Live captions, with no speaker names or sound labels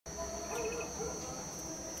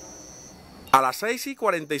A las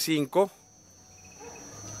 6:45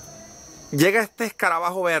 llega este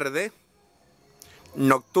escarabajo verde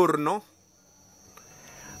nocturno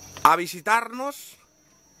a visitarnos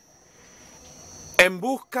en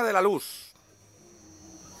busca de la luz.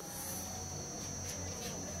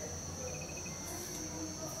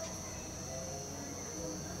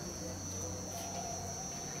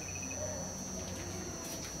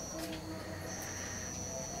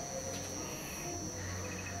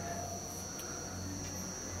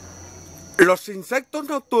 Los insectos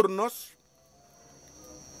nocturnos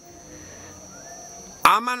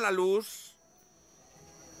aman la luz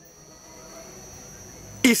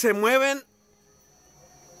y se mueven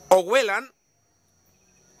o vuelan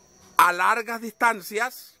a largas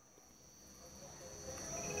distancias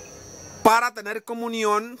para tener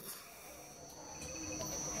comunión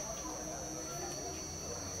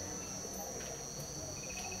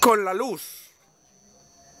con la luz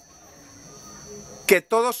que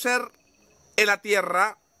todo ser en la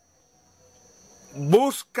tierra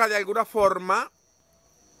busca de alguna forma.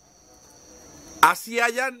 Así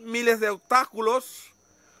hayan miles de obstáculos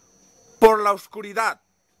por la oscuridad.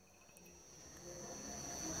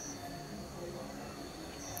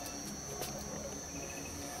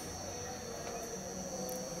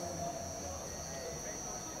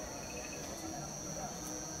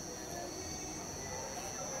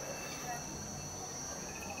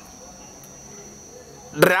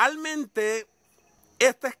 Realmente,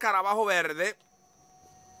 este escarabajo verde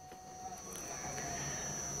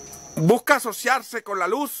busca asociarse con la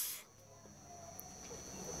luz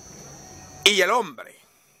y el hombre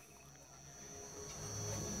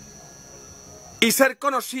y ser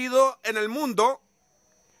conocido en el mundo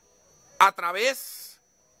a través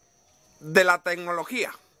de la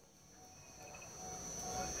tecnología.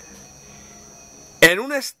 En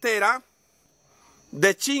una estera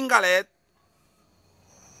de chingalet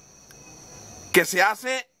que se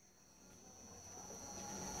hace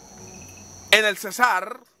en el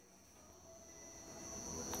Cesar,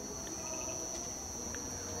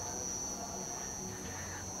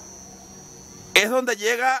 es donde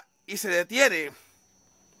llega y se detiene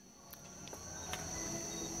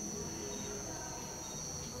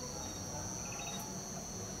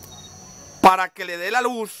para que le dé la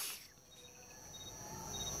luz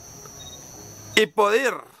y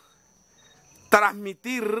poder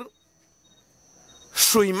transmitir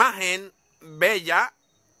su imagen bella,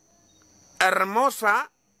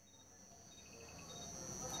 hermosa,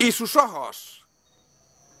 y sus ojos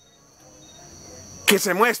que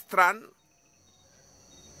se muestran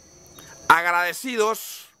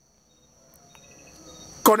agradecidos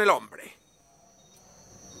con el hombre.